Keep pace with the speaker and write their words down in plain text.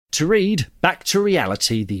To read Back to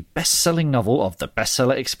Reality, the best-selling novel of the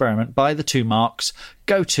bestseller experiment by the two Marks,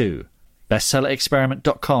 go to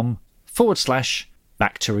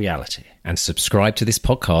bestsellerexperiment.com/back to reality. And subscribe to this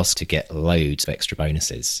podcast to get loads of extra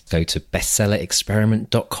bonuses. Go to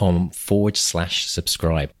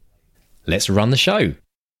bestsellerexperiment.com/subscribe. Let's run the show.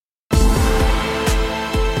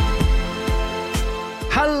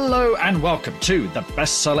 Hello and welcome to the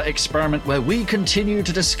Bestseller Experiment, where we continue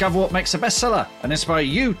to discover what makes a bestseller and inspire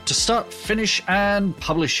you to start, finish and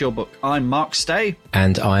publish your book. I'm Mark Stay.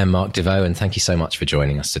 And I am Mark DeVoe, and thank you so much for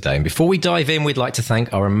joining us today. And before we dive in, we'd like to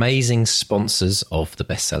thank our amazing sponsors of the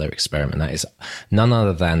Bestseller Experiment. That is none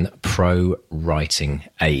other than Pro Writing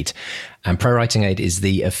Aid. And Pro Writing Aid is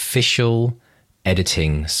the official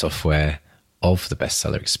editing software of the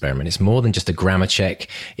Bestseller Experiment. It's more than just a grammar check.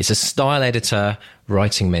 It's a style editor,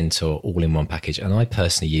 writing mentor, all in one package. And I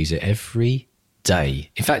personally use it every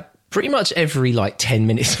day. In fact, pretty much every 10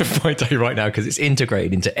 minutes of my day right now, because it's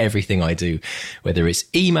integrated into everything I do, whether it's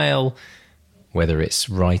email, whether it's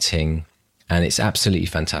writing. And it's absolutely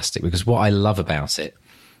fantastic, because what I love about it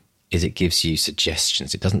is it gives you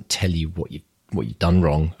suggestions. It doesn't tell you what you've done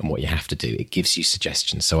wrong and what you have to do. It gives you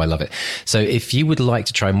suggestions. So I love it. So if you would like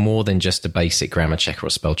to try more than just a basic grammar checker or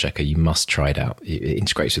spell checker, you must try it out. It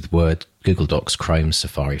integrates with Word, Google Docs, Chrome,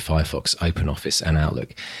 Safari, Firefox, OpenOffice and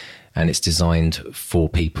Outlook. And it's designed for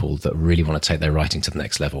people that really want to take their writing to the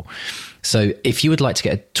next level. So if you would like to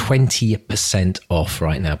get a 20% off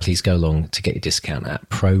right now, please go along to get your discount at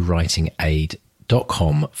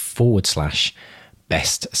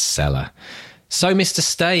prowritingaid.com/bestseller. So, Mr.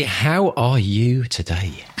 Stay, how are you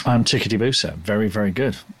today? I'm tickety-boo, sir. Very, very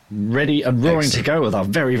good. Ready and roaring to go with our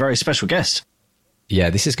very, very special guest. Yeah,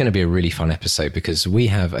 this is going to be a really fun episode, because we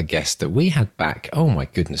have a guest that we had back. Oh, my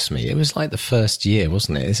goodness me. It was like the first year,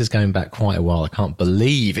 wasn't it? This is going back quite a while. I can't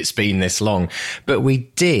believe it's been this long. But we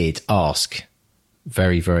did ask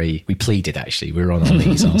we pleaded, actually. We were on our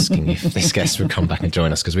knees asking if this guest would come back and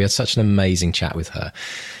join us, because we had such an amazing chat with her.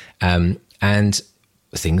 And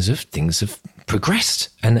things have progressed,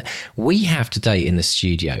 and we have today in the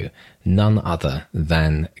studio none other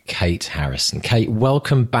than Kate Harrison. Kate,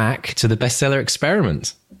 welcome back to the Bestseller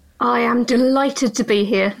Experiment. I am delighted to be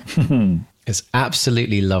here. It's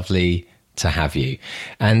absolutely lovely to have you.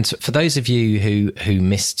 And for those of you who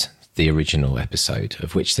missed the original episode,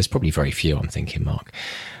 of which there's probably very few, I'm thinking, Mark,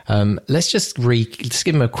 let's just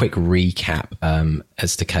give them a quick recap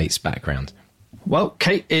as to Kate's background. Well,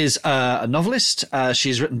 Kate is a novelist.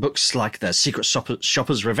 She's written books like The Secret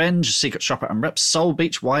Shopper's Revenge, Secret Shopper and Reps, Soul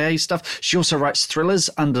Beach, YA stuff. She also writes thrillers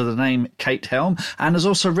under the name Kate Helm, and has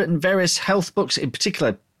also written various health books, in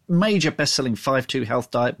particular major best-selling 5-2 health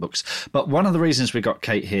diet books. But one of the reasons we got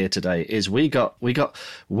Kate here today is we got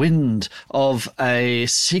wind of a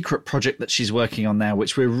secret project that she's working on now,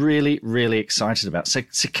 which we're really, really excited about. So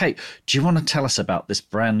Kate, do you want to tell us about this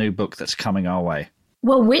brand new book that's coming our way?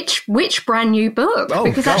 Well, which brand new book? Oh,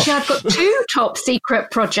 because gosh. Actually I've got two top secret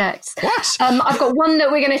projects. What? I've got one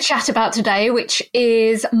that we're going to chat about today, which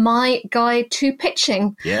is my guide to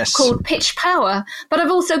pitching, yes, called Pitch Power. But I've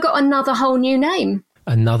also got another whole new name.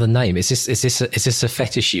 Another name? Is this a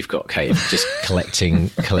fetish you've got, Kate, of just collecting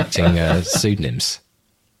pseudonyms?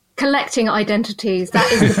 Collecting identities.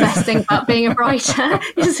 That is the best thing about being a writer,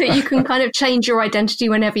 is that you can kind of change your identity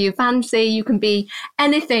whenever you fancy. You can be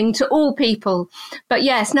anything to all people. But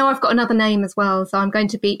yes, now I've got another name as well. So I'm going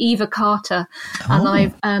to be Eva Carter. And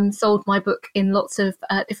I've sold my book in lots of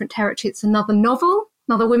different territories. It's another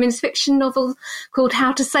women's fiction novel called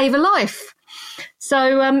How to Save a Life.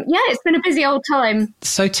 So, it's been a busy old time.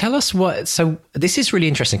 So tell us so this is really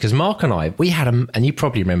interesting, because Mark and I, we had and you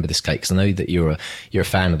probably remember this, Kate, because I know that you're a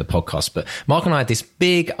fan of the podcast, but Mark and I had this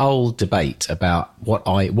big old debate about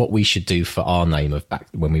what we should do for our name of back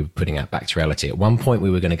when we were putting out Back to Reality. At one point, we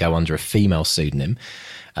were going to go under a female pseudonym.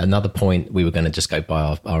 At another point, we were going to just go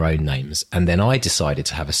by our own names. And then I decided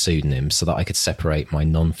to have a pseudonym so that I could separate my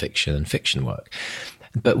non-fiction and fiction work.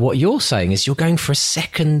 But what you're saying is you're going for a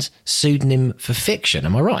second pseudonym for fiction.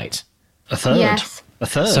 Am I right? A third. Yes. A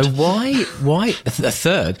third. So why a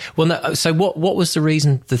third? Well, no. So what was the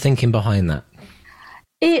reason, the thinking behind that?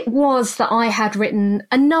 It was that I had written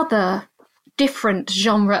another different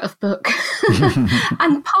genre of book.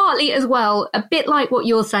 And partly as well, a bit like what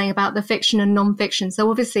you're saying about the fiction and non-fiction.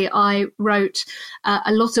 So obviously I wrote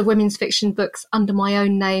a lot of women's fiction books under my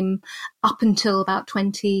own name up until about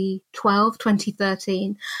 2012,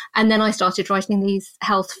 2013. And then I started writing these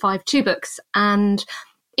Health 5-2 books. And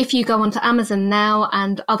if you go onto Amazon now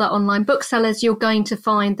and other online booksellers, you're going to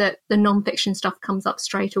find that the non-fiction stuff comes up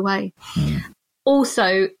straight away.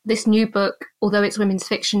 also, this new book, although it's women's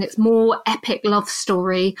fiction, it's more epic love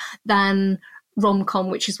story than rom-com,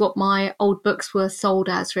 which is what my old books were sold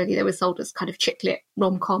as, really. They were sold as kind of chick lit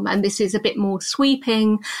rom-com. And this is a bit more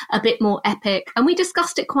sweeping, a bit more epic. And we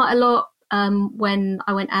discussed it quite a lot when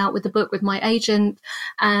I went out with the book with my agent.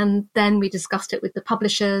 And then we discussed it with the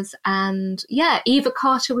publishers. And yeah, Eva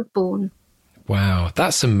Carter was born. Wow,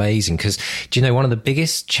 that's amazing. Because, do you know, one of the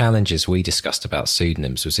biggest challenges we discussed about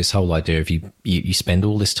pseudonyms was this whole idea of you spend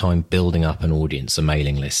all this time building up an audience, a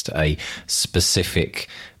mailing list, a specific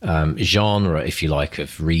genre, if you like,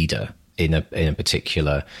 of reader in a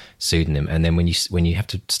particular pseudonym. And then when you have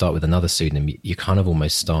to start with another pseudonym, you're kind of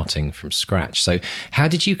almost starting from scratch. So how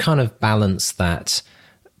did you kind of balance that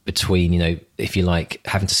between, you know, if you like,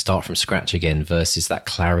 having to start from scratch again versus that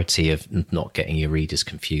clarity of not getting your readers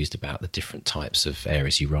confused about the different types of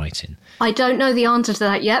areas you write in? I don't know the answer to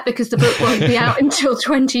that yet because the book won't be out until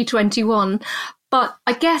 2021. But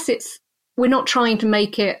I guess we're not trying to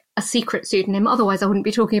make it a secret pseudonym. Otherwise, I wouldn't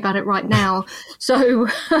be talking about it right now. So,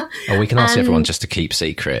 we can ask everyone just to keep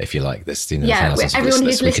secret if you like this. You know, yeah, everyone who's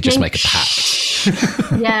listening, we could just make a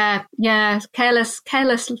pact. yeah, careless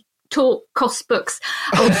talk cost books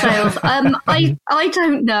on sales. I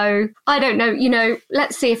don't know. You know,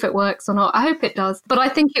 let's see if it works or not. I hope it does. But I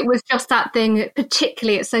think it was just that thing.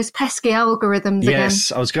 Particularly, it's those pesky algorithms again.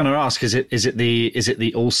 Yes, I was going to ask: is it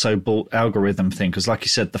the also bought algorithm thing? Because, like you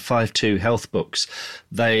said, the 5.2 health books,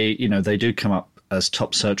 they do come up as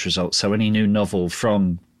top search results. So any new novel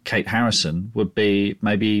from Kate Harrison would be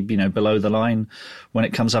maybe, below the line when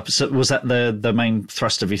it comes up. So was that the main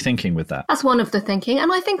thrust of your thinking with that? That's one of the thinking.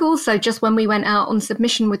 And I think also just when we went out on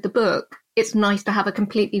submission with the book, it's nice to have a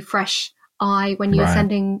completely fresh eye when you're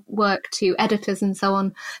sending work to editors and so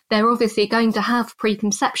on. They're obviously going to have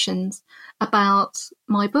preconceptions about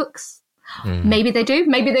my books. Maybe they do.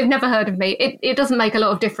 Maybe they've never heard of me. It doesn't make a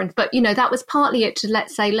lot of difference. But, that was partly it to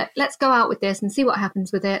let's go out with this and see what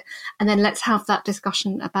happens with it. And then let's have that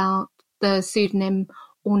discussion about the pseudonym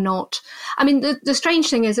or not. I mean, the strange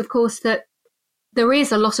thing is, of course, that there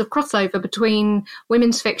is a lot of crossover between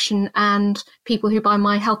women's fiction and people who buy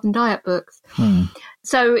my health and diet books.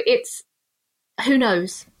 So it's, who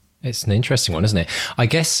knows? It's an interesting one, isn't it? I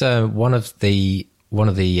guess one of the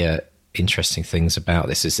interesting things about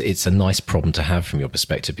this is it's a nice problem to have from your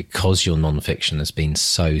perspective because your non-fiction has been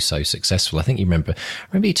so successful. I think I remember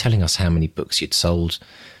you telling us how many books you'd sold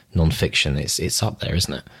non-fiction. It's up there,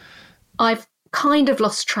 isn't it? I've kind of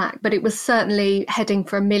lost track, but it was certainly heading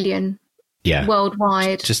for 1 million.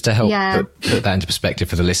 Worldwide. Just to help put that into perspective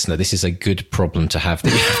for the listener, this is a good problem to have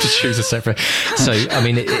that you have to choose a separate. So, I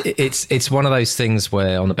mean, it's one of those things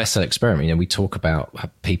where on the bestseller experiment, we talk about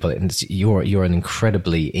people, and you're an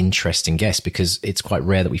incredibly interesting guest because it's quite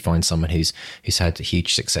rare that we find someone who's had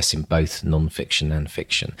huge success in both non-fiction and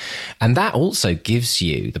fiction. And that also gives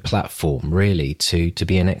you the platform really to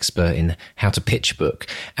be an expert in how to pitch a book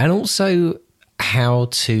and also how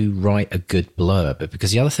to write a good blurb. Because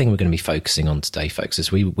the other thing we're going to be focusing on today, folks,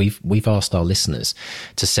 is we've asked our listeners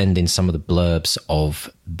to send in some of the blurbs of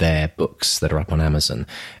their books that are up on Amazon.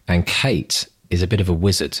 And Kate is a bit of a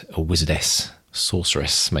wizard, or wizardess,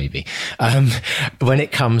 sorceress maybe, when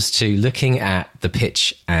it comes to looking at the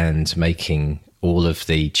pitch and making all of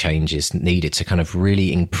the changes needed to kind of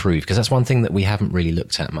really improve, because that's one thing that we haven't really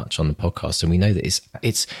looked at much on the podcast, and we know that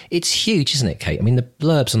it's huge, isn't it, Kate? I mean, the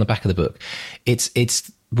blurbs on the back of the book, it's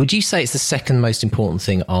would you say it's the second most important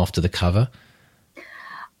thing after the cover?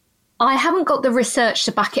 I haven't got the research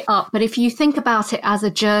to back it up, but if you think about it as a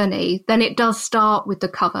journey, then it does start with the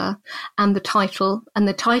cover and the title. And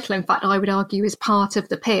the title, in fact, I would argue is part of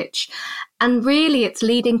the pitch. And really it's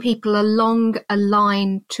leading people along a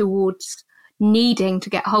line towards needing to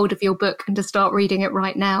get hold of your book and to start reading it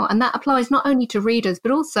right now. And that applies not only to readers,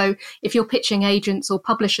 but also if you're pitching agents or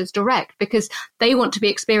publishers direct, because they want to be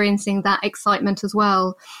experiencing that excitement as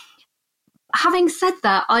well. Having said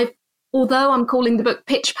that, although I'm calling the book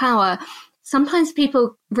Pitch Power, sometimes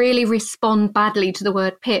people really respond badly to the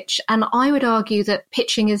word pitch. And I would argue that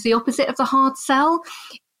pitching is the opposite of the hard sell.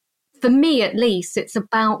 For me, at least, it's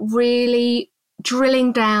about really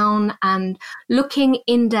drilling down and looking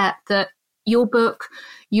in depth at your book,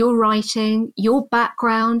 your writing, your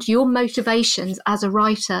background, your motivations as a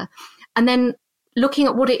writer, and then looking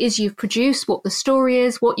at what it is you've produced, what the story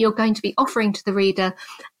is, what you're going to be offering to the reader,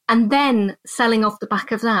 and then selling off the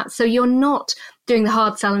back of that. So you're not doing the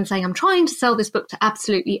hard sell and saying, I'm trying to sell this book to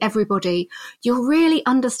absolutely everybody. You're really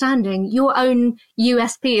understanding your own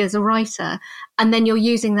USP as a writer, and then you're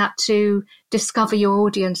using that to discover your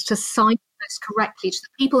audience, to signpost correctly to the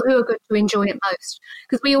people who are going to enjoy it most.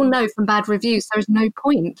 Because we all know from bad reviews, there is no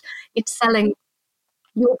point in selling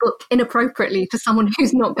your book inappropriately to someone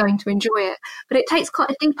who's not going to enjoy it. But it takes quite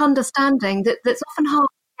a deep understanding that's often hard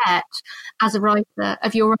to get as a writer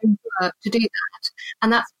of your own work to do that.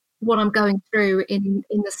 And that's what I'm going through in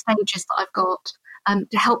the stages that I've got,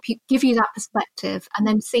 to help you, give you that perspective and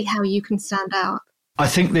then see how you can stand out. I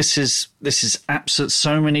think this is absolute.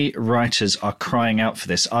 So many writers are crying out for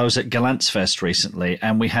this. I was at Galantsfest recently,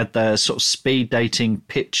 and we had the sort of speed dating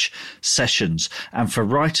pitch sessions. And for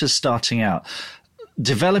writers starting out,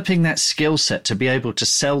 developing that skill set to be able to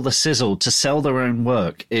sell the sizzle, to sell their own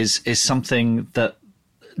work, is something that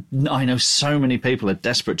I know so many people are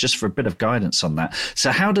desperate just for a bit of guidance on that.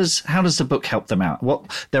 So how does the book help them out?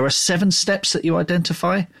 There are 7 steps that you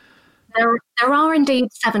identify? There are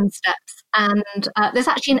indeed 7 steps, and there's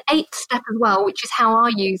actually an 8th step as well, which is how I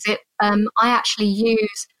use it. I actually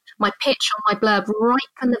use my pitch on my blurb right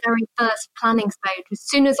from the very first planning stage. As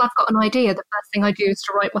soon as I've got an idea, the first thing I do is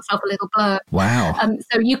to write myself a little blurb. Wow.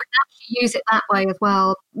 So you can actually use it that way as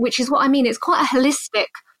well, which is what I mean. It's quite a holistic,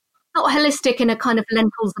 not holistic in a kind of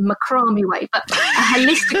lentils and macrame way, but a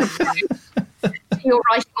holistic approach to your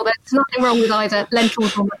writing. Well, there's nothing wrong with either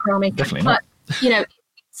lentils or macrame. Definitely not. But,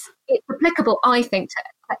 it's applicable, I think,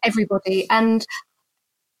 to everybody. And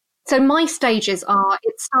so my stages are,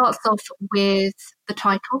 it starts off with the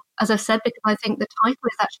title, as I've said, because I think the title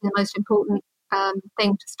is actually the most important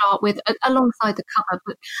thing to start with, alongside the cover.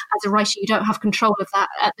 But as a writer, you don't have control of that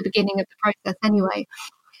at the beginning of the process anyway.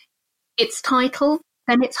 It's title,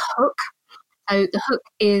 then it's hook. So the hook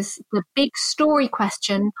is the big story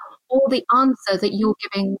question or the answer that you're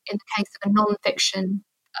giving in the case of a non-fiction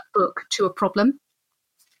book to a problem.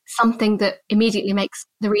 Something that immediately makes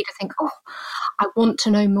the reader think, oh, I want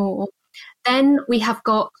to know more. Then we have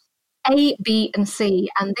got A, B, and C,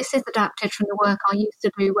 and this is adapted from the work I used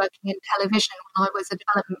to do working in television when I was a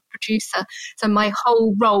development producer. So my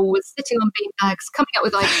whole role was sitting on beanbags, coming up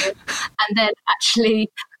with ideas, and then actually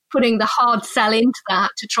putting the hard sell into that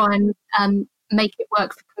to try and make it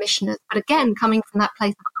work for commissioners. But again, coming from that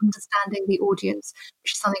place of understanding the audience,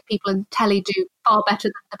 which is something people in telly do far better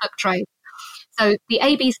than the book trade. So the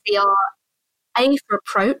ABC are A for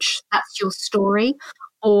approach, that's your story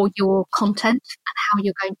or your content and how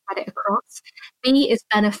you're going to get it across. B is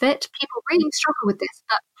benefit. People really struggle with this,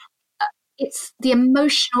 but it's the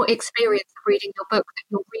emotional experience of reading your book that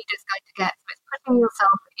your reader's going to get. So it's putting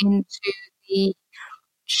yourself into the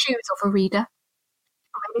shoes of a reader,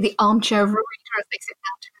 or maybe the armchair of a reader as they sit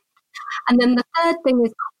down to read. And then the third thing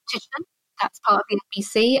is competition. That's part of the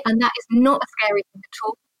ABC, and that is not a scary thing at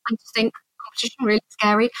all. I just think competition really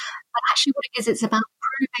scary, but actually what it is, it's about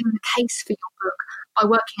proving the case for your book by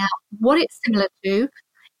working out what it's similar to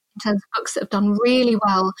in terms of books that have done really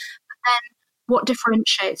well, but then what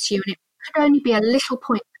differentiates you. And it could only be a little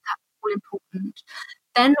point, but that's all important.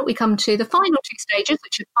 Then we come to the final 2 stages,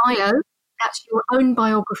 which are bio. That's your own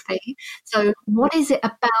biography. So what is it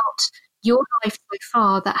about your life so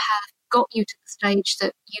far that has got you to the stage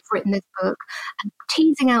that you've written this book, and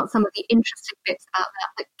teasing out some of the interesting bits about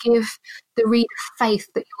that give the reader faith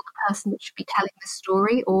that you're the person that should be telling the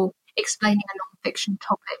story or explaining a non-fiction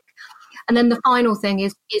topic. And then the final thing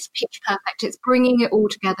is pitch perfect. It's bringing it all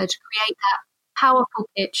together to create that powerful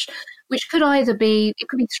pitch, which could either be, it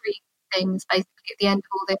could be 3 things basically at the end of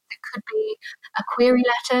all this. It could be a query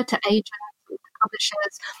letter to agents or to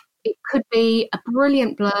publishers. It could be a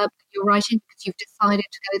brilliant blurb that you're writing because you've decided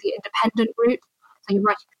to go the independent route. So you're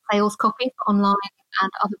writing a sales copy for online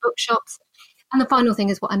and other bookshops. And the final thing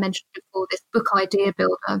is what I mentioned before, this book idea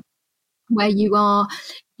builder, where you are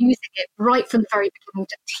using it right from the very beginning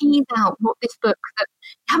to tease out what this book that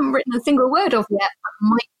you haven't written a single word of yet, but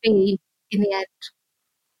might be in the end.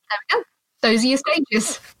 There we go. Those are your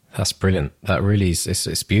stages. That's brilliant. That really is,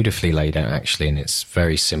 it's beautifully laid out, actually, and it's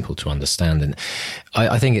very simple to understand. And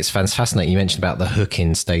I think it's fascinating. You mentioned about the hook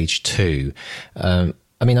in stage 2. I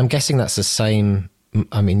mean, I'm guessing that's the same.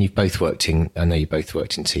 I mean, I know you both worked in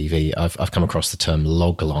TV. I've come across the term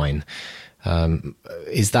logline.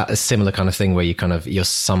 Is that a similar kind of thing where you're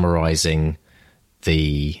summarizing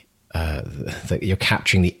you're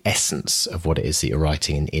capturing the essence of what it is that you're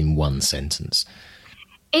writing in one sentence?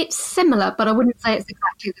 It's similar, but I wouldn't say it's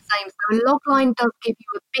exactly the same. So a logline does give you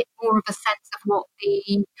a bit more of a sense of what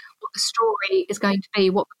the story is going to be,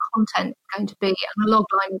 what the content is going to be. And a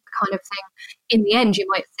logline is the kind of thing, in the end, you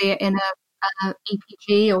might see it in a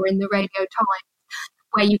EPG or in the Radio Times,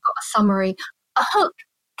 where you've got a summary. A hook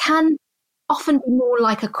can often be more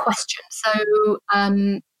like a question. So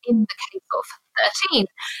in the case of 13,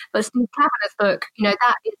 but Steve Kavanagh's book,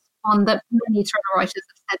 that is one that many thriller writers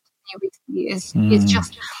have said to me recently is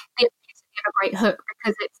just the epitome of a great hook,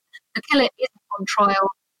 because it's the killer isn't on trial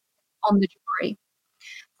on the jury.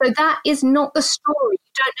 So that is not the story. You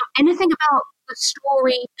don't know anything about the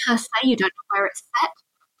story per se. You don't know where it's set.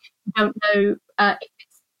 You don't know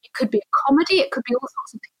it could be a comedy. It could be all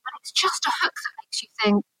sorts of things. But it's just a hook that makes you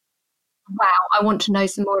think, wow, I want to know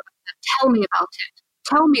some more about that. Tell me about it.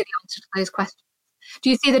 Tell me the answer to those questions. Do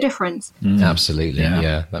you see the difference? Absolutely.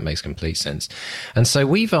 Yeah, that makes complete sense. And so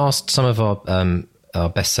we've asked some of our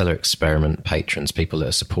bestseller experiment patrons, people that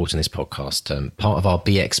are supporting this podcast, part of our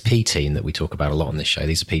BXP team that we talk about a lot on this show.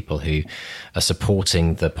 These are people who are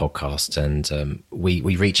supporting the podcast, and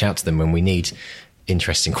we reach out to them when we need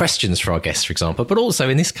interesting questions for our guests, for example. But also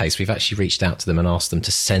in this case, we've actually reached out to them and asked them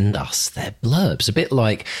to send us their blurbs, a bit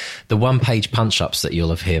like the one-page punch-ups that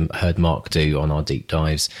you'll have heard Mark do on our deep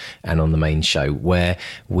dives and on the main show, where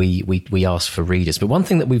we ask for readers. But one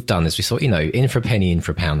thing that we've done is we thought, in for a penny, in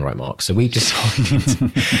for a pound, right, Mark? So we've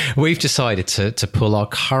decided to pull our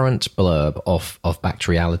current blurb off Back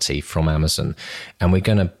to Reality from Amazon, and we're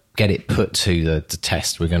going to get it put to the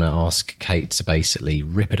test. We're going to ask Kate to basically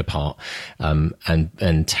rip it apart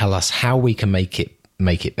and tell us how we can make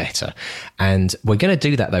it better. And we're going to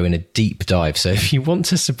do that, though, in a deep dive. So if you want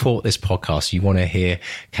to support this podcast, you want to hear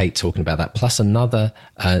Kate talking about that, plus a number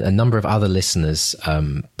of other listeners'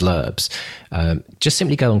 blurbs, just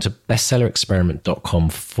simply go on to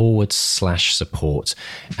bestsellerexperiment.com/support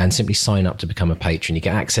and simply sign up to become a patron. You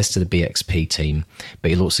get access to the BXP team,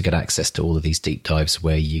 but you'll also get access to all of these deep dives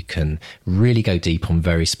where you can really go deep on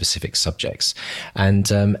very specific subjects.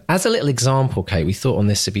 And as a little example, Kate, we thought on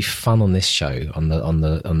this, it'd be fun on this show, on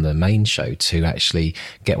the main show, to actually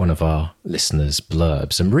get one of our listeners'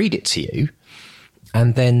 blurbs and read it to you,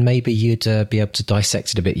 and then maybe you'd be able to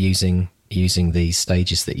dissect it a bit using these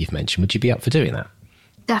stages that you've mentioned. Would you be up for doing that?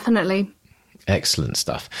 Definitely. Excellent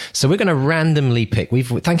stuff. So we're going to randomly pick.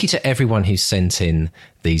 Thank you to everyone who sent in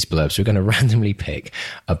these blurbs. We're going to randomly pick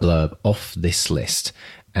a blurb off this list.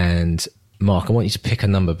 And Mark, I want you to pick a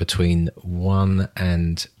number between 1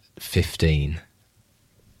 and 15.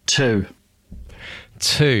 2.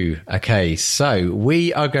 2. Okay, so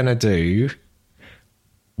we are going to do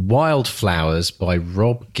Wildflowers by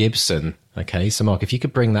Rob Gibson. Okay, so Mark, if you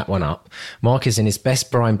could bring that one up. Mark is in his best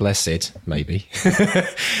Brian Blessed, maybe.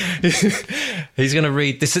 He's going to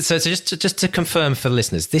read this. So just to confirm for the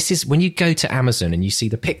listeners, this is when you go to Amazon and you see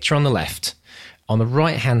the picture on the left. On the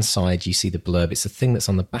right-hand side, you see the blurb. It's the thing that's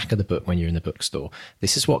on the back of the book when you're in the bookstore.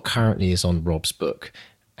 This is what currently is on Rob's book.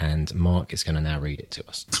 And Mark is going to now read it to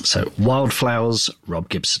us. So, Wildflowers, Rob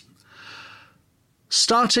Gibson.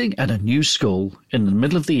 Starting at a new school in the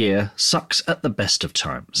middle of the year sucks at the best of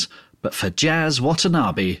times. But for Jazz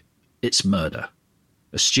Watanabe, it's murder.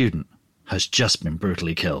 A student has just been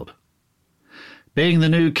brutally killed. Being the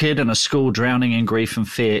new kid in a school drowning in grief and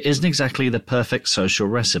fear isn't exactly the perfect social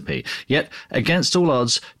recipe. Yet, against all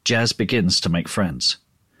odds, Jazz begins to make friends.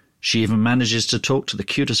 She even manages to talk to the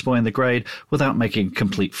cutest boy in the grade without making a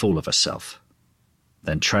complete fool of herself.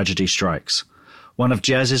 Then tragedy strikes. One of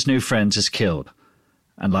Jazz's new friends is killed,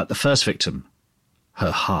 and like the first victim, her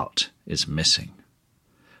heart is missing.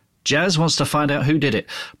 Jazz wants to find out who did it,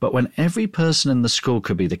 but when every person in the school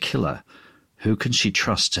could be the killer, who can she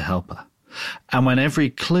trust to help her? And when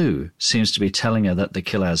every clue seems to be telling her that the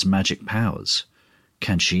killer has magic powers,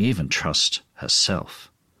 can she even trust herself?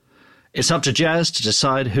 It's up to Jazz to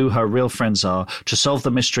decide who her real friends are, to solve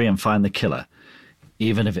the mystery and find the killer,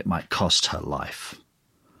 even if it might cost her life.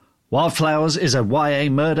 Wildflowers is a YA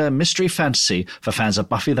murder mystery fantasy for fans of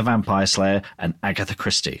Buffy the Vampire Slayer and Agatha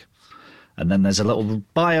Christie. And then there's a little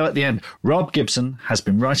bio at the end. Rob Gibson has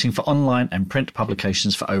been writing for online and print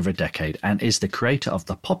publications for over a decade and is the creator of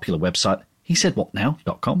the popular website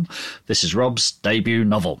hesaidwhatnow.com. This is Rob's debut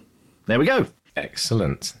novel. There we go.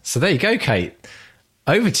 Excellent. So there you go, Kate.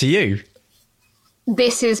 Over to you.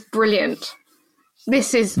 This is brilliant.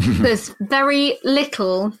 There's very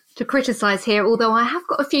little to criticise here, although I have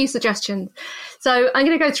got a few suggestions. So I'm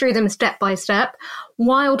going to go through them step by step.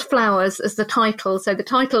 Wildflowers is the title. So the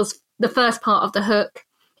title's the first part of the hook.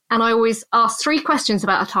 And I always ask 3 questions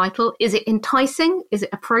about a title. Is it enticing? Is it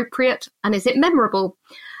appropriate? And is it memorable?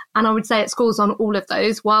 And I would say it scores on all of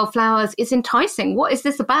those. Wildflowers is enticing. What is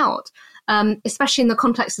this about? Especially in the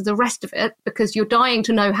context of the rest of it, because you're dying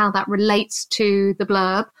to know how that relates to the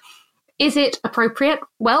blurb. Is it appropriate?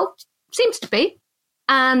 Well, seems to be.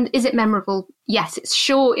 And is it memorable? Yes, it's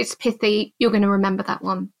short, it's pithy. You're going to remember that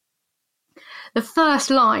one. The first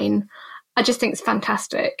line, I just think is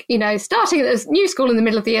fantastic. Starting at this new school in the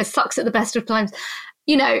middle of the year sucks at the best of times.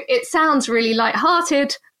 It sounds really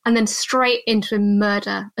lighthearted, and then straight into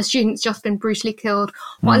murder. A student's just been brutally killed.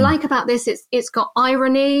 What I like about this, it's got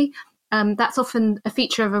irony. That's often a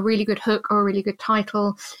feature of a really good hook or a really good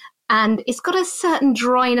title. And it's got a certain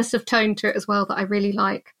dryness of tone to it as well that I really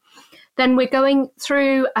like. Then we're going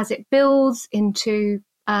through as it builds into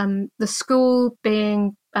the school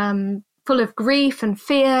being full of grief and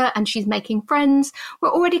fear, and she's making friends.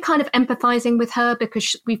 We're already kind of empathizing with her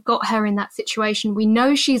because we've got her in that situation. We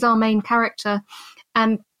know she's our main character,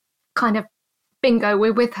 and kind of bingo,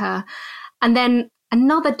 we're with her. And then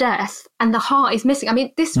another death and the heart is missing. I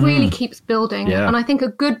mean, this really keeps building. Yeah. And I think a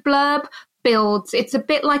good blurb builds. It's a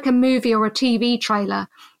bit like a movie or a TV trailer.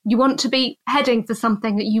 You want to be heading for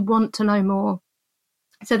something that you want to know more.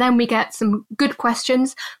 So then we get some good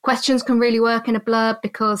questions. Questions can really work in a blurb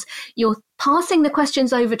because you're passing the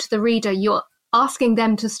questions over to the reader. You're asking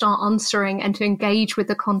them to start answering and to engage with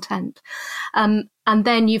the content. And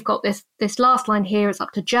then you've got this last line here. It's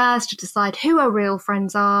up to Jazz to decide who her real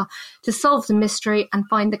friends are, to solve the mystery and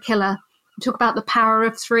find the killer. Talk about the power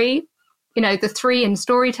of three. You know, the three in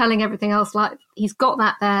storytelling, everything else, like he's got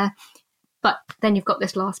that there. But then you've got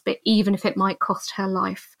this last bit, even if it might cost her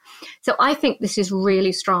life. So I think this is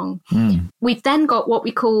really strong. We've then got what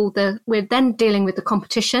we call we're then dealing with the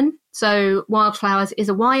competition. So Wildflowers is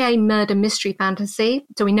a YA murder mystery fantasy.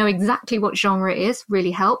 So we know exactly what genre it is, really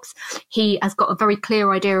helps. He has got a very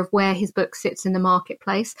clear idea of where his book sits in the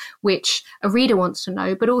marketplace, which a reader wants to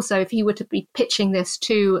know. But also if he were to be pitching this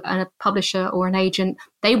to a publisher or an agent,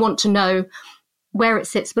 they want to know where it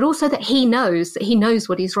sits, but also that he knows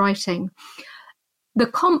what he's writing. The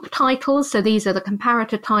comp titles, so these are the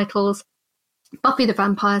comparator titles, Buffy the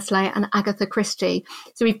Vampire Slayer and Agatha Christie.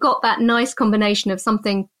 So we've got that nice combination of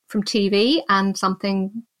something from TV and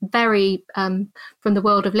something very from the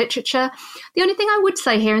world of literature. The only thing I would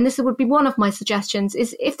say here, and this would be one of my suggestions,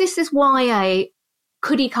 is if this is YA,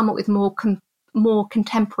 could he come up with more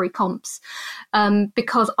contemporary comps?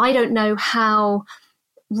 Because I don't know how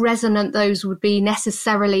resonant those would be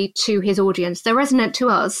necessarily to his audience. They're resonant to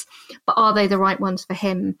us, but are they the right ones for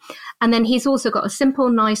him? And then he's also got a simple,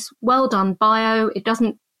 nice, well done bio. It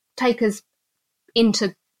doesn't take us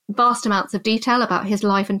into vast amounts of detail about his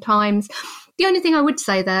life and times. The only thing I would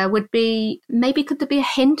say there would be, maybe could there be a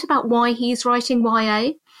hint about why he's writing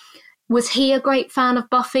YA? Was he a great fan of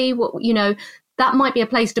Buffy? That might be a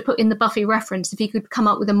place to put in the Buffy reference if he could come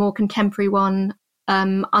up with a more contemporary one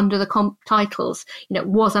under the comp titles.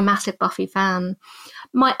 Was a massive Buffy fan.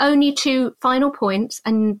 My only two final points,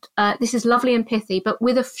 and this is lovely and pithy, but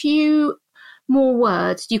with a few more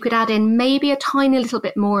words, you could add in maybe a tiny little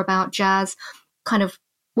bit more about Jazz, kind of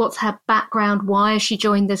what's her background, why has she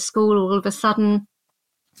joined this school all of a sudden,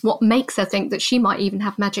 what makes her think that she might even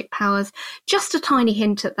have magic powers, just a tiny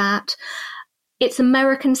hint at that. It's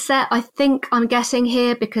American set, I think I'm guessing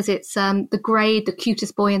here, because it's the grade, the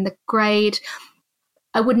cutest boy in the grade.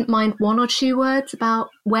 I wouldn't mind one or two words about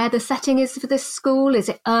where the setting is for this school. Is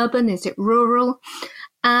it urban? Is it rural?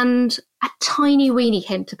 And a tiny weeny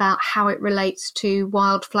hint about how it relates to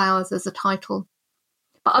Wildflowers as a title.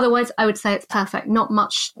 But otherwise, I would say it's perfect. Not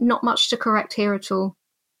much to correct here at all.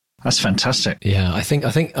 That's fantastic. Yeah, I think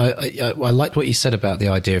I liked what you said about the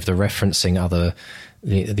idea of the referencing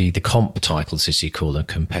the comp titles, as you call them,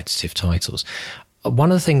 competitive titles.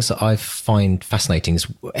 One of the things that I find fascinating is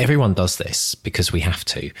everyone does this because we have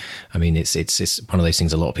to. I mean, it's one of those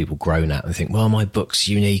things a lot of people groan at and think, well, my book's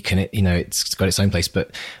unique and it's got its own place.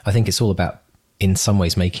 But I think it's all about, in some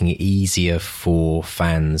ways, making it easier for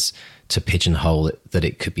fans to pigeonhole it, that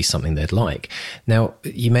it could be something they'd like. Now,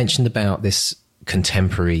 you mentioned about this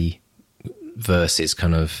contemporary versus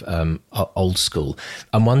kind of old school.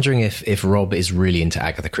 I'm wondering if Rob is really into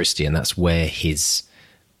Agatha Christie and that's where his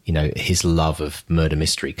love of murder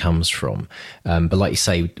mystery comes from. But like you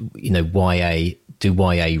say, do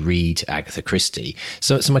YA read Agatha Christie?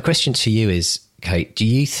 So my question to you is, Kate, do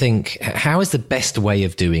you think, how is the best way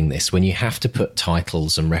of doing this when you have to put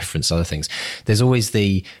titles and reference other things? There's always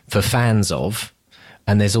the for fans of,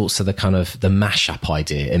 and there's also the kind of the mashup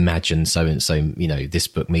idea. Imagine so and so, this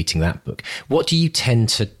book meeting that book. What do you tend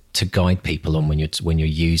to guide people on when you're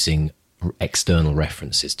using external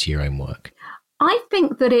references to your own work? I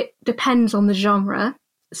think that it depends on the genre.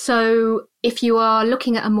 So if you are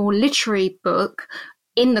looking at a more literary book,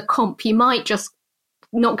 in the comp, you might just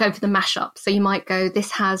not go for the mashup. So you might go,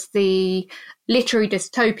 this has the literary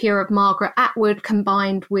dystopia of Margaret Atwood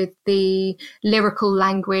combined with the lyrical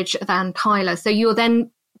language of Anne Tyler. So you're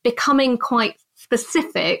then becoming quite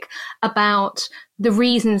specific about the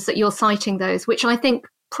reasons that you're citing those, which I think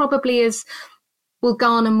probably will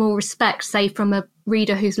garner more respect, say, from a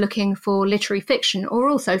reader who's looking for literary fiction, or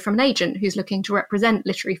also from an agent who's looking to represent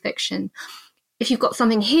literary fiction. If you've got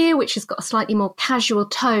something here which has got a slightly more casual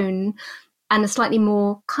tone and a slightly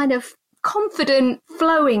more kind of confident,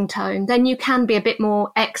 flowing tone, then you can be a bit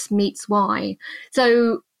more X meets Y.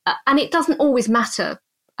 So, and it doesn't always matter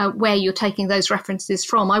where you're taking those references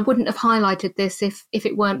from. I wouldn't have highlighted this if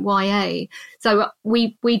it weren't YA. So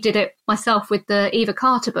we did it myself with the Eva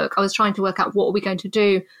Carter book. I was trying to work out what are we going to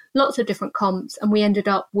do, lots of different comps, and we ended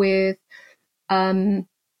up with How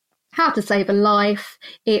to Save a Life.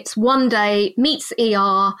 It's One Day meets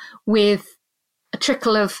ER with a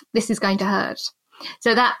trickle of This Is Going to Hurt.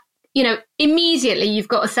 So that, immediately you've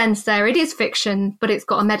got a sense there. It is fiction, but it's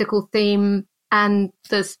got a medical theme and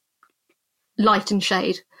there's light and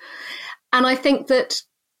shade. And I think that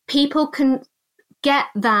people can get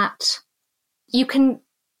that. You can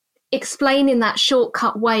explain in that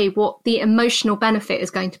shortcut way what the emotional benefit is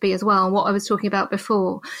going to be as well, and what I was talking about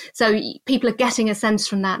before. So people are getting a sense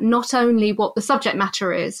from that, not only what the subject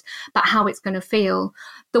matter is, but how it's going to feel.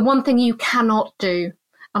 The one thing you cannot do,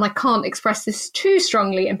 and I can't express this too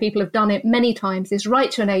strongly, and people have done it many times, is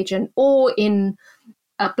write to an agent or in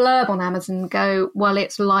a blurb on Amazon and go, well,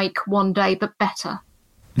 it's like One Day, but better.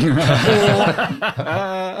 And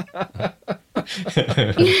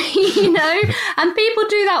people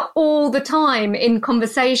do that all the time in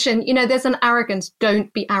conversation. There's an arrogance.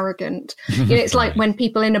 Don't be arrogant. It's like when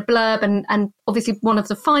people in a blurb, and obviously one of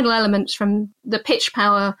the final elements from the pitch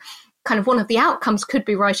power, kind of one of the outcomes could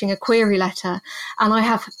be writing a query letter. And I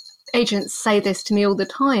have agents say this to me all the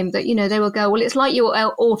time, that, they will go, well, it's like your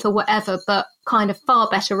author whatever, but kind of far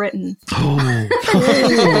better written. Oh,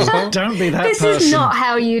 don't be that person. This is not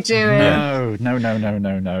how you do it.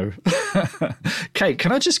 No. Kate,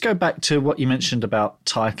 can I just go back to what you mentioned about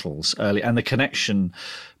titles earlier and the connection?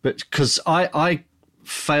 Because I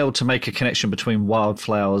failed to make a connection between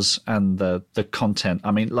Wildflowers and the content.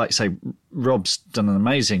 I mean, like say, Rob's done an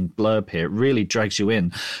amazing blurb here. It really drags you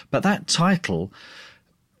in. But that title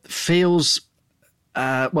feels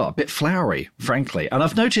a bit flowery, frankly. And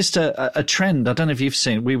I've noticed a trend. I don't know if you've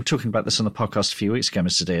seen, we were talking about this on the podcast a few weeks ago,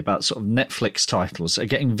 Mr. D, about sort of Netflix titles are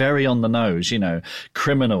getting very on the nose,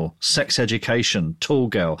 Criminal, Sex Education, Tall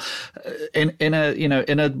Girl. In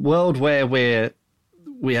a world where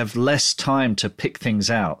we have less time to pick things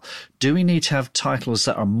out, do we need to have titles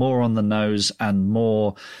that are more on the nose and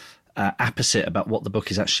more apposite about what the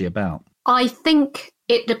book is actually about? I think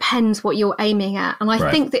it depends what you're aiming at. And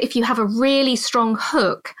I think that if you have a really strong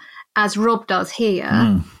hook, as Rob does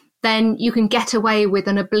here, then you can get away with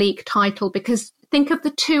an oblique title, because think of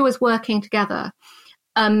the two as working together.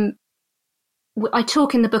 I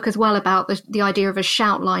talk in the book as well about the idea of a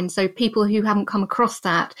shout line. So people who haven't come across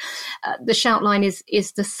that, the shout line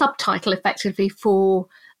is the subtitle effectively for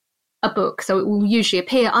a book. So it will usually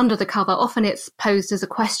appear under the cover. Often it's posed as a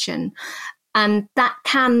question. And that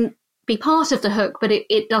can be part of the hook, but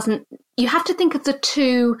it doesn't. You have to think of the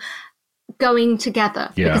two going together,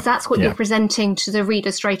 because that's what you're presenting to the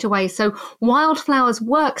reader straight away. So Wildflowers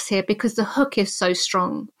works here because the hook is so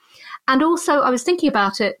strong. And also, I was thinking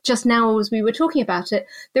about it just now as we were talking about it.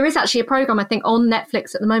 There is actually a program, I think, on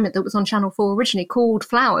Netflix at the moment that was on Channel 4 originally called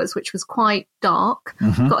Flowers, which was quite dark.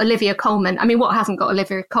 Got Olivia Colman. I mean, what hasn't got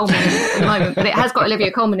Olivia Colman in it at the moment? But it has got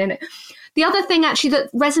Olivia Colman in it. The other thing actually that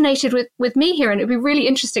resonated with me here, and it'd be really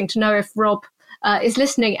interesting to know if Rob is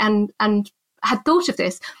listening and had thought of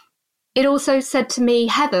this, it also said to me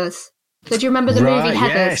Heathers. So do you remember the movie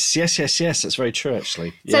Heathers? Yes. That's very true,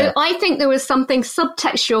 actually. So I think there was something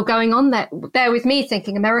subtextual going on there with me,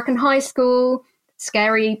 thinking American high school,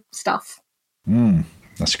 scary stuff.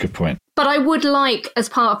 That's a good point. But I would like, as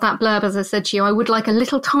part of that blurb, as I said to you, I would like a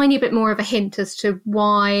little tiny bit more of a hint as to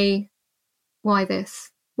why this.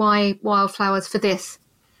 Why Wildflowers for this?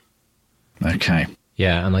 Okay.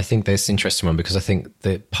 Yeah, and I think that's an interesting one, because I think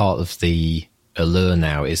that part of the allure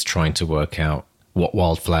now is trying to work out what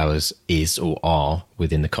Wildflowers is or are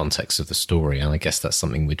within the context of the story. And I guess that's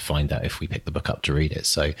something we'd find out if we pick the book up to read it.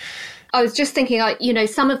 So I was just thinking,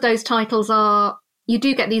 some of those titles you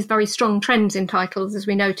do get these very strong trends in titles, as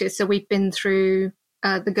we noticed. So we've been through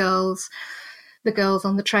the girls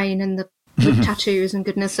on the train and the with tattoos and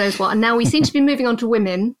goodness knows what. And now we seem to be moving on to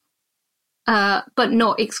women, but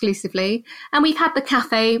not exclusively. And we've had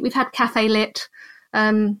we've had Cafe Lit,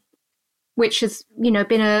 which has,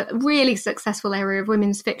 been a really successful area of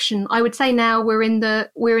women's fiction. I would say now we're in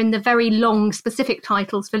the very long specific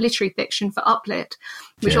titles for literary fiction for Uplit,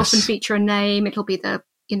 which often feature a name. It'll be the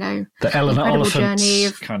Eleanor Oliphant journey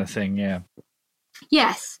kind of thing. Yeah.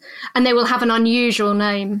 Yes. And they will have an unusual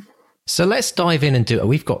name. So let's dive in and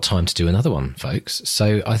we've got time to do another one, folks.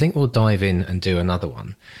 So I think we'll dive in and do another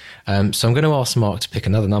one. So I'm going to ask Mark to pick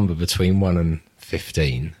another number between 1 and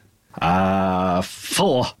 15.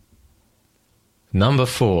 4. Number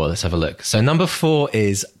 4, let's have a look. So number 4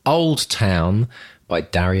 is Old Town by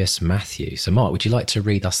Darius Matthew. So Mark, would you like to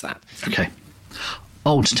read us that? Okay.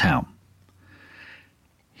 Old Town.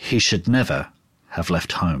 He should never have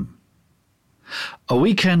left home. A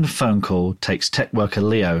weekend phone call takes tech worker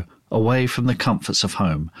Leo away from the comforts of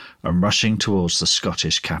home and rushing towards the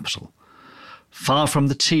Scottish capital. Far from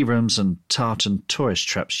the tea rooms and tartan tourist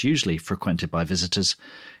traps usually frequented by visitors,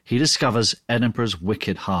 he discovers Edinburgh's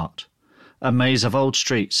wicked heart, a maze of old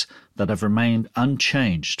streets that have remained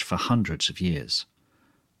unchanged for hundreds of years.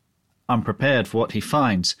 Unprepared for what he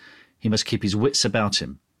finds, he must keep his wits about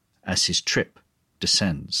him as his trip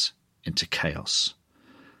descends into chaos.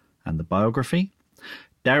 And the biography?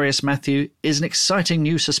 Darius Matthew is an exciting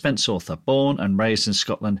new suspense author. Born and raised in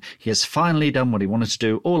Scotland, he has finally done what he wanted to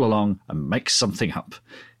do all along and make something up.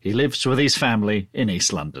 He lives with his family in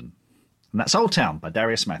East London. And that's Old Town by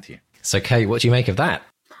Darius Matthew. So Kate, what do you make of that?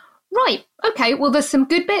 Right. Okay. Well, there's some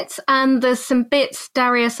good bits and there's some bits,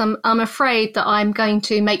 Darius, I'm afraid that I'm going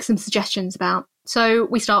to make some suggestions about. So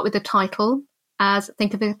we start with the title.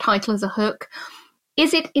 Think of the title as a hook.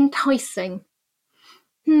 Is it enticing?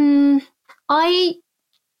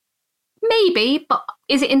 Maybe, but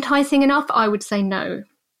is it enticing enough? I would say no.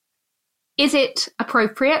 Is it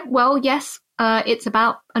appropriate? Well, yes, it's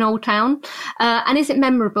about an old town. And is it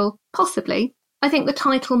memorable? Possibly. I think the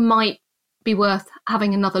title might be worth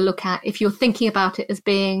having another look at if you're thinking about it as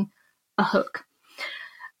being a hook.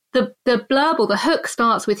 The blurb or the hook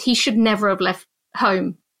starts with, he should never have left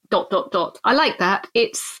home, ... I like that.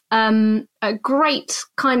 It's a great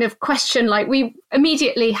kind of question. Like, we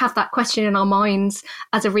immediately have that question in our minds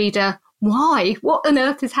as a reader. Why? What on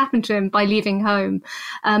earth has happened to him by leaving home?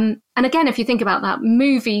 And again, if you think about that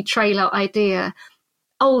movie trailer idea,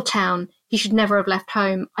 Old Town, he should never have left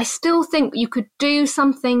home. I still think you could do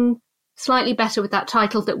something slightly better with that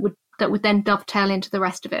title that would then dovetail into the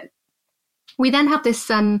rest of it. We then have this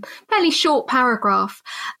fairly short paragraph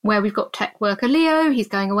where we've got tech worker Leo. He's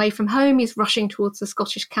going away from home. He's rushing towards the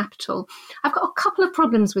Scottish capital. I've got a couple of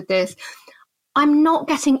problems with this. I'm not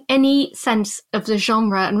getting any sense of the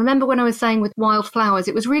genre. And remember when I was saying with Wildflowers,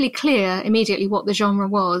 it was really clear immediately what the genre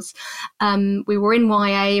was. We were in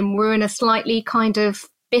YA and we're in a slightly kind of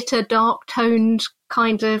bitter, dark-toned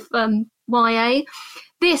kind of YA.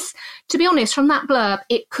 This, to be honest, from that blurb,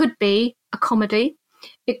 it could be a comedy.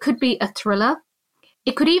 It could be a thriller.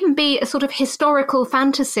 It could even be a sort of historical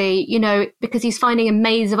fantasy, because he's finding a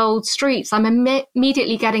maze of old streets. I'm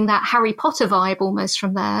immediately getting that Harry Potter vibe almost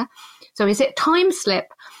from there. So is it time slip?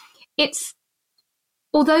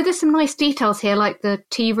 Although there's some nice details here, like the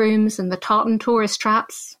tea rooms and the tartan tourist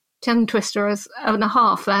traps, tongue twister and a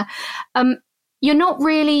half there, you're not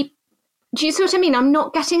really, do you see what I mean? I'm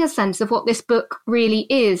not getting a sense of what this book really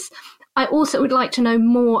is. I also would like to know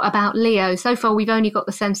more about Leo. So far, we've only got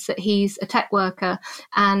the sense that he's a tech worker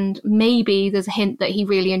and maybe there's a hint that he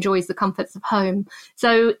really enjoys the comforts of home.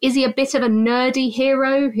 So is he a bit of a nerdy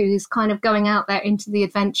hero who's kind of going out there into the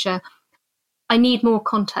adventure? I need more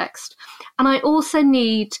context. And I also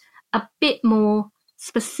need a bit more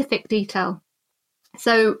specific detail.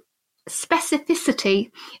 So specificity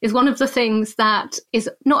is one of the things that is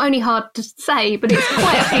not only hard to say, but it's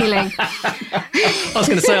quite appealing.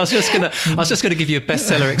 I was just going to give you a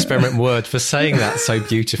bestseller experiment word for saying that so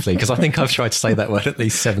beautifully, because I think I've tried to say that word at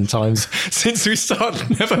least 7 times since we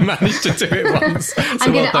started. Never managed to do it once. So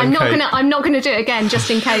I'm not going to do it again, just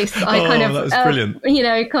in case. That was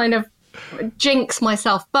brilliant. Kind of jinx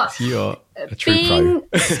myself. But you're a true being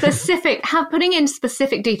pro. specific, putting in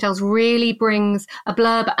specific details really brings a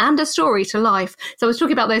blurb and a story to life. So I was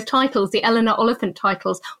talking about those titles, the Eleanor Oliphant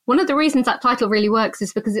titles. One of the reasons that title really works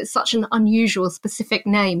is because it's such an unusual, specific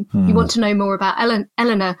name. You want to know more about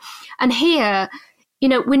Eleanor. And here,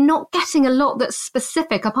 we're not getting a lot that's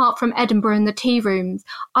specific apart from Edinburgh and the tea rooms.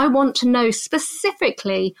 I want to know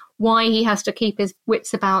specifically why he has to keep his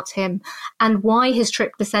wits about him and why his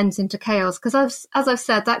trip descends into chaos. Because as I've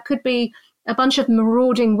said, that could be a bunch of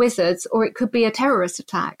marauding wizards or it could be a terrorist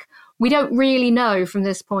attack. We don't really know from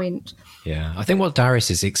this point. Yeah, I think what Darius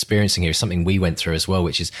is experiencing here is something we went through as well,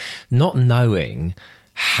 which is not knowing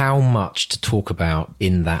how much to talk about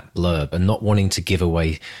in that blurb and not wanting to give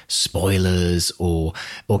away spoilers or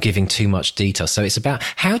giving too much detail. So it's about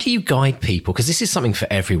how do you guide people? Because this is something for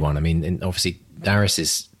everyone. I mean, obviously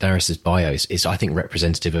Darius's bio is, I think,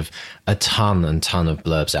 representative of a ton of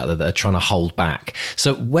blurbs out there that are trying to hold back.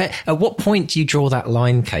 So at what point do you draw that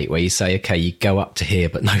line, Kate, where you say, okay, you go up to here,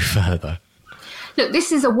 but no further? Look,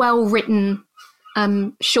 this is a well-written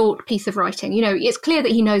short piece of writing. You know, it's clear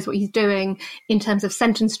that he knows what he's doing in terms of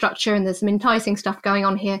sentence structure, and there's some enticing stuff going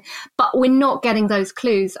on here, but we're not getting those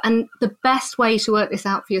clues. And the best way to work this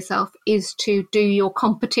out for yourself is to do your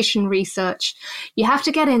competition research. You have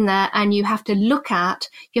to get in there and you have to you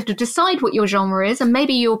have to decide what your genre is, and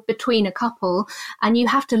maybe you're between a couple, and you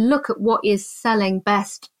have to look at what is selling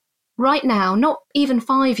best right now, not even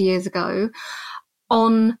 5 years ago,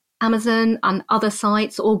 on Amazon and other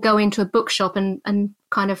sites, or go into a bookshop and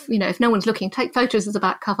kind of, you know, if no one's looking, take photos as a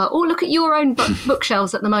back cover, or look at your own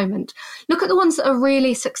bookshelves at the moment. Look at the ones that are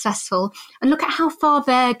really successful and look at how far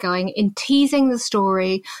they're going in teasing the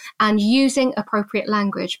story and using appropriate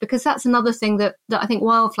language, because that's another thing that I think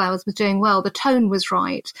Wildflowers was doing well. The tone was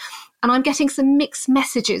right. And I'm getting some mixed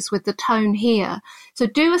messages with the tone here. So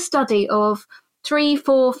do a study of 3,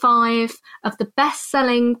 4, 5 of the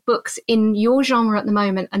best-selling books in your genre at the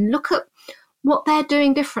moment and look at what they're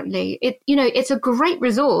doing differently. It's a great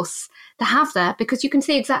resource to have there, because you can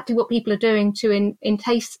see exactly what people are doing to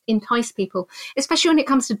entice people, especially when it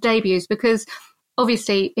comes to debuts, because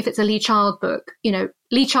obviously if it's a Lee Child book, you know,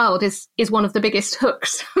 Lee Child is one of the biggest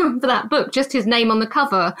hooks for that book. Just his name on the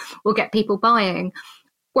cover will get people buying.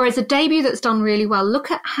 Whereas a debut that's done really well, look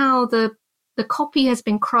at how the copy has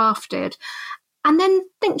been crafted. And then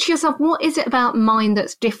think to yourself, what is it about mine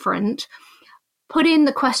that's different? Put in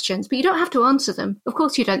the questions, but you don't have to answer them. Of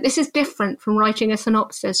course you don't. This is different from writing a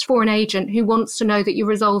synopsis for an agent who wants to know that you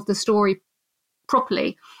resolve the story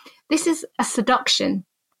properly. This is a seduction.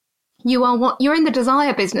 You're in the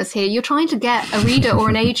desire business here. You're trying to get a reader or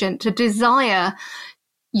an agent to desire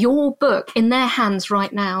your book in their hands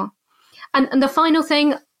right now. And the final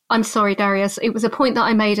thing, I'm sorry, Darius, it was a point that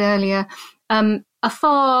I made earlier, a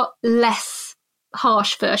far less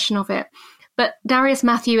harsh version of it. But Darius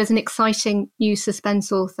Matthew is an exciting new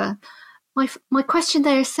suspense author. My question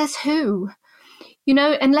there is, says who? You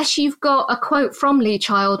know, unless you've got a quote from Lee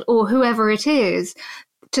Child or whoever it is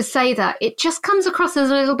to say that, it just comes across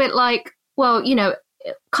as a little bit like, well, you know,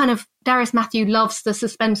 kind of Darius Matthew loves the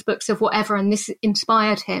suspense books of whatever, and this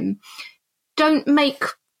inspired him. Don't make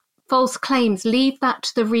false claims. Leave that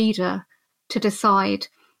to the reader to decide.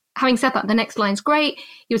 Having said that, the next line's great.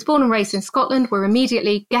 He was born and raised in Scotland. We're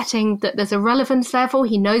immediately getting that there's a relevance, therefore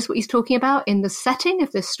he knows what he's talking about in the setting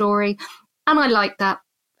of this story. And I like that.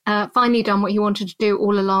 Finally done what he wanted to do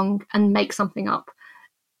all along and make something up.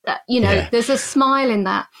 There's a smile in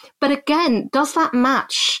that. But again, does that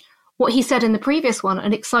match what he said in the previous one,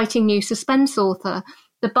 an exciting new suspense author?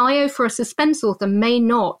 The bio for a suspense author may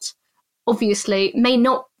not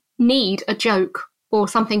need a joke or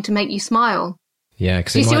something to make you smile. Yeah,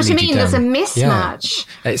 because you see what I mean? There's a mismatch.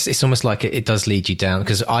 Yeah. It's almost like it does lead you down,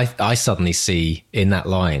 because I suddenly see in that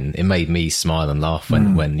line, it made me smile and laugh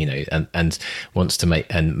when you know, and wants to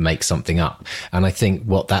make something up. And I think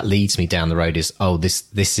what that leads me down the road is,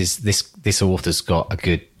 this author's got a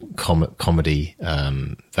good comedy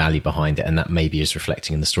value behind it, and that maybe is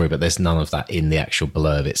reflecting in the story, but there's none of that in the actual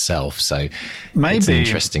blurb itself. So maybe it's an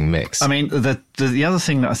interesting mix. I mean, the other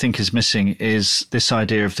thing that I think is missing is this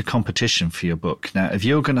idea of the competition for your book. Now, if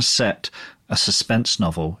you're going to set a suspense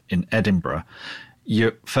novel in Edinburgh,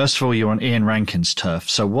 first of all, you're on Ian Rankin's turf.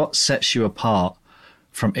 So what sets you apart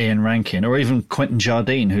from Ian Rankin, or even Quentin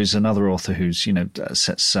Jardine, who's another author who's, you know,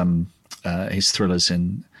 sets his thrillers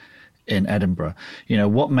in Edinburgh? You know,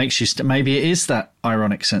 what makes you maybe it is that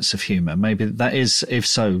ironic sense of humor. Maybe that is, if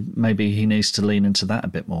so, maybe he needs to lean into that a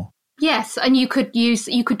bit more. Yes, and you could do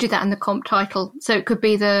that in the comp title. So it could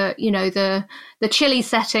be the chilly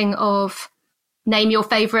setting of name your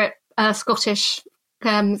favorite Scottish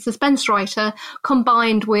suspense writer,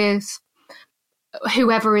 combined with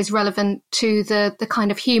whoever is relevant to the kind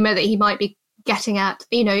of humor that he might be getting at.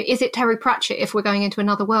 You know, is it Terry Pratchett if we're going into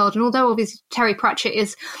another world? And although obviously Terry Pratchett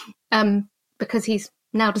is, because he's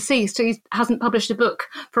now deceased, so he hasn't published a book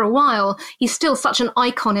for a while, he's still such an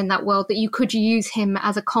icon in that world that you could use him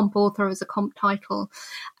as a comp author, as a comp title.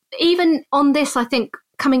 Even on this, I think,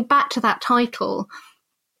 coming back to that title,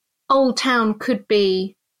 Old Town could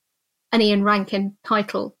be an Ian Rankin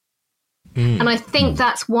title. And I think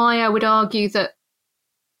that's why I would argue that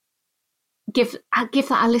give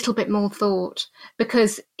that a little bit more thought,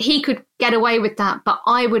 because he could get away with that, but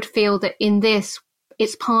I would feel that in this,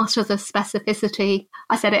 it's part of the specificity.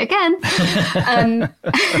 I said it again.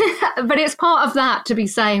 But it's part of that to be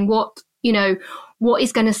saying what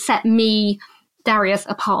is going to set me, Darius,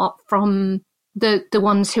 apart from the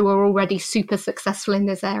ones who are already super successful in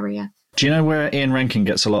this area. Do you know where Ian Rankin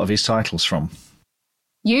gets a lot of his titles from?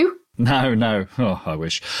 You? No. Oh, I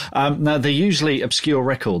wish. No, they're usually obscure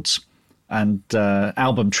records. and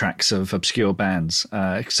album tracks of obscure bands.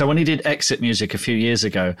 So when he did Exit Music a few years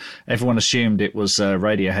ago, everyone assumed it was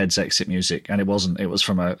Radiohead's Exit Music, and it wasn't. It was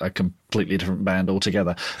from a completely different band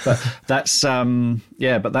altogether. But that's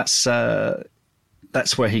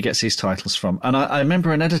that's where he gets his titles from. And I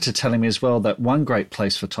remember an editor telling me as well that one great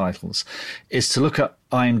place for titles is to look at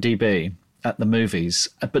IMDb at the movies,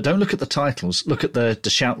 but don't look at the titles. Look at the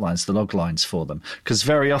shout lines, the log lines for them, because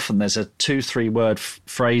very often there's a 2-3 word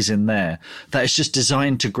phrase in there that is just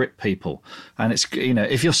designed to grip people. And it's,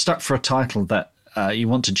 if you're stuck for a title that you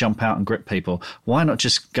want to jump out and grip people, why not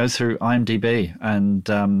just go through IMDb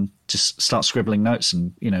and just start scribbling notes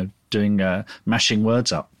and doing mashing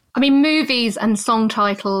words up. I mean, movies and song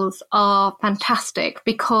titles are fantastic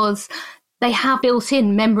because they have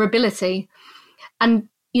built-in memorability. And,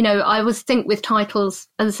 I always think with titles,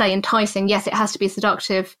 as I say, enticing, yes, it has to be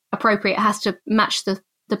seductive, appropriate, it has to match the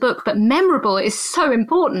book, but memorable is so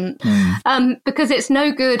important because it's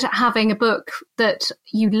no good having a book that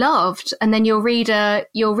you loved and then your reader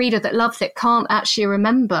that loves it can't actually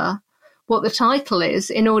remember what the title is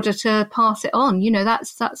in order to pass it on.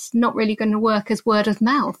 That's not really going to work as word of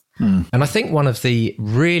mouth. And I think one of the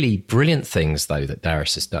really brilliant things, though, that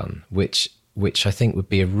Darius has done, which I think would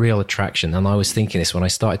be a real attraction, and I was thinking this when I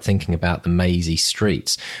started thinking about the mazy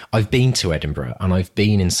streets. I've been to Edinburgh and I've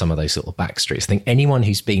been in some of those little back streets. I think anyone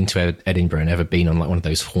who's been to Edinburgh and ever been on like one of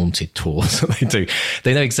those haunted tours that they do,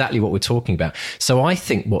 they know exactly what we're talking about. So I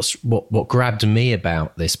think what grabbed me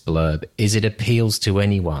about this blurb is it appeals to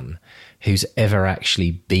anyone who's ever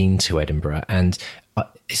actually been to Edinburgh. And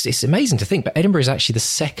it's amazing to think, but Edinburgh is actually the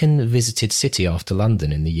second visited city after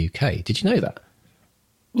London in the UK. Did you know that?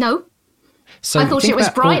 No. So I thought it was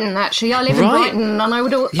Brighton, actually. I live in Brighton, and I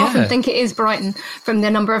would often think it is Brighton from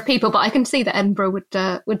the number of people, but I can see that Edinburgh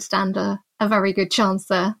would stand a very good chance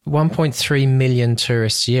there. 1.3 million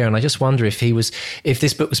tourists a year, and I just wonder if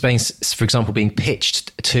this book was for example, being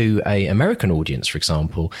pitched to a American audience, for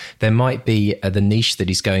example, there might be the niche that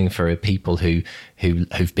he's going for are people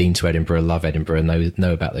who've been to Edinburgh, love Edinburgh,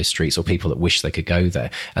 know about those streets, or people that wish they could go there,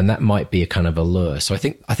 and that might be a kind of allure. So I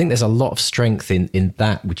think there's a lot of strength in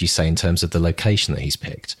that. Would you say, in terms of the location that he's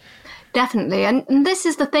picked? Definitely. And this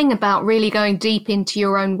is the thing about really going deep into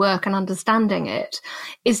your own work and understanding it,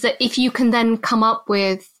 is that if you can then come up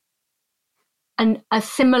with a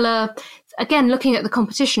similar, again, looking at the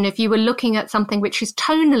competition, if you were looking at something which is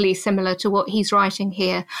tonally similar to what he's writing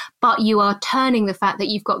here, but you are turning the fact that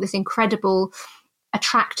you've got this incredible,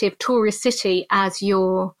 attractive tourist city as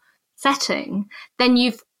your setting, then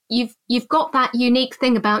you've got that unique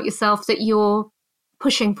thing about yourself that you're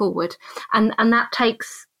pushing forward. And that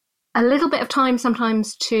takes a little bit of time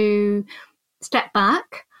sometimes to step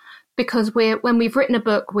back, because when we've written a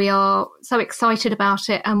book, we are so excited about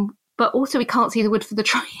it, but also we can't see the wood for the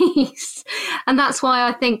trees. And that's why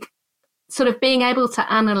I think sort of being able to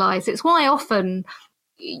analyse, it's why often,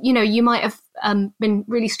 you might have been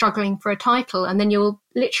really struggling for a title, and then you'll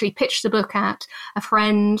literally pitch the book at a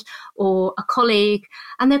friend or a colleague,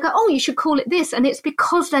 and they'll go, oh, you should call it this. And it's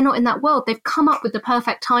because they're not in that world. They've come up with the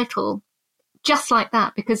perfect title just like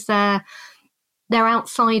that, because they're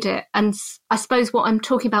outside it. And I suppose what I'm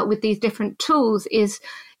talking about with these different tools is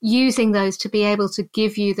using those to be able to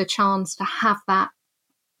give you the chance to have that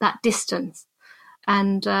distance.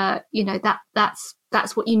 And,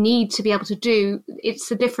 that's what you need to be able to do. It's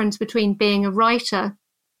the difference between being a writer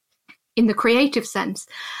in the creative sense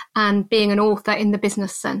and being an author in the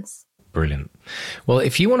business sense. Brilliant. Well,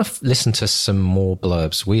 if you want to listen to some more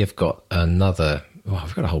blurbs, we have got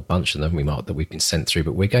we've got a whole bunch of them, Mark, that we've been sent through,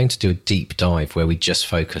 but we're going to do a deep dive where we just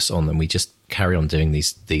focus on them. We just carry on doing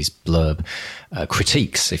these blurb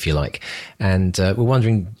critiques, if you like. And we're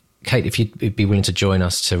wondering, Kate, if you'd be willing to join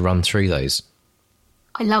us to run through those.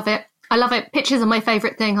 I love it. Pictures are my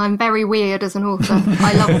favourite thing. I'm very weird as an author.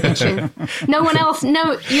 I love pictures. No one else,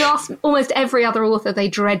 you ask almost every other author, they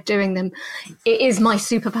dread doing them. It is my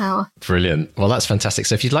superpower. Brilliant. Well, that's fantastic.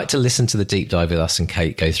 So if you'd like to listen to the deep dive with us and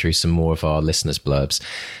Kate go through some more of our listeners' blurbs,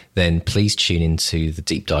 then please tune into the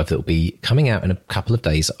deep dive that will be coming out in a couple of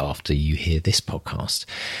days after you hear this podcast.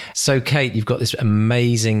 So Kate, you've got this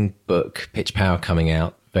amazing book, Pitch Power, coming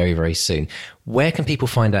out very, very soon. Where can people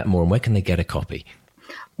find out more, and where can they get a copy?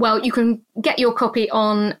 Well, you can get your copy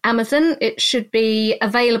on Amazon. It should be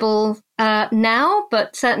available now,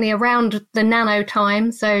 but certainly around the nano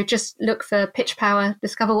time. So just look for Pitch Power,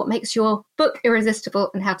 Discover What Makes Your Book Irresistible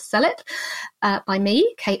and How to Sell It by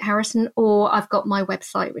me, Kate Harrison, or I've got my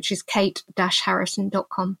website, which is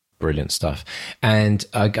kate-harrison.com. Brilliant stuff. And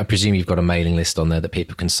I presume you've got a mailing list on there that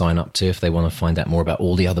people can sign up to if they want to find out more about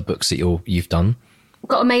all the other books that you've done.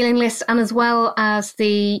 got a mailing list, and as well as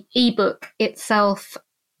the ebook itself,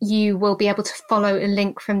 you will be able to follow a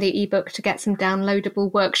link from the ebook to get some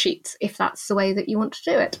downloadable worksheets if that's the way that you want to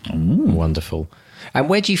do it. Wonderful. And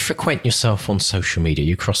where do you frequent yourself on social media?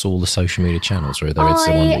 You cross all the social media channels, or are there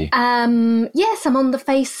one? Yes, I'm on the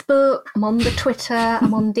Facebook, I'm on the Twitter,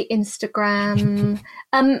 I'm on the Instagram.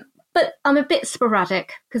 But I'm a bit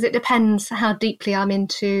sporadic because it depends how deeply I'm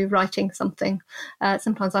into writing something.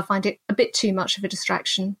 Sometimes I find it a bit too much of a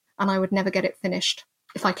distraction, and I would never get it finished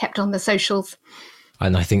if I kept on the socials.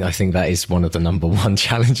 And I think that is one of the number one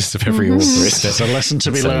challenges of every author. It's a lesson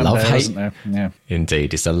to be learned there, isn't there? Yeah.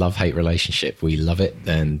 Indeed. It's a love-hate relationship. We love it,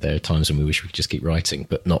 and there are times when we wish we could just keep writing,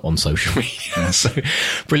 but not on social media. So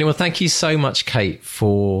brilliant. Well, thank you so much, Kate,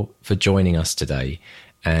 for joining us today.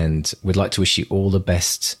 And we'd like to wish you all the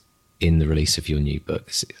best in the release of your new book.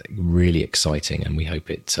 It's really exciting, and we hope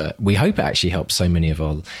it actually helps so many of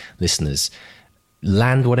our listeners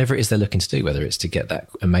land whatever it is they're looking to do, whether it's to get that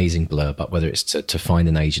amazing blurb up, whether it's to find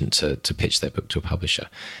an agent to pitch their book to a publisher.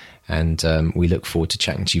 And we look forward to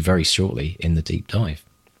chatting to you very shortly in the deep dive.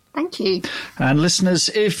 Thank you. And listeners,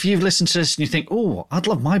 if you've listened to this and you think, oh, I'd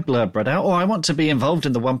love my blurb read out, or I want to be involved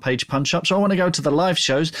in the one-page punch-ups, or I want to go to the live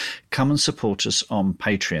shows, come and support us on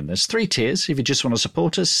Patreon. There's 3 tiers. If you just want to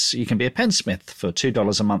support us, you can be a pensmith for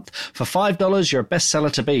 $2 a month. For $5, you're a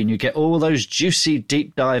bestseller to be, and you get all those juicy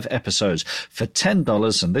deep dive episodes. For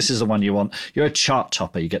 $10, and this is the one you want, you're a chart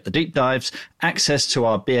topper. You get the deep dives, access to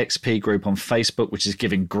our BXP group on Facebook, which is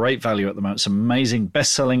giving great value at the moment. Some amazing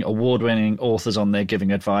best-selling, award-winning authors on there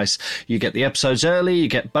giving advice. You get the episodes early, you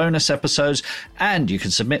get bonus episodes, and you can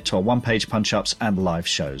submit to our one-page punch-ups and live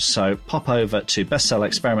shows. So pop over to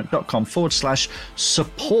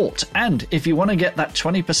bestsellerexperiment.com/support. And if you want to get that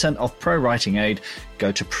 20% off Pro Writing Aid,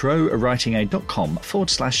 go to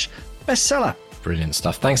prowritingaid.com/bestseller. Brilliant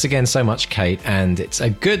stuff. Thanks again so much, Kate. And it's a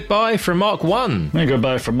goodbye from Mark 1. And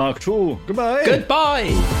goodbye from Mark 2. Goodbye.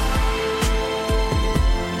 Goodbye.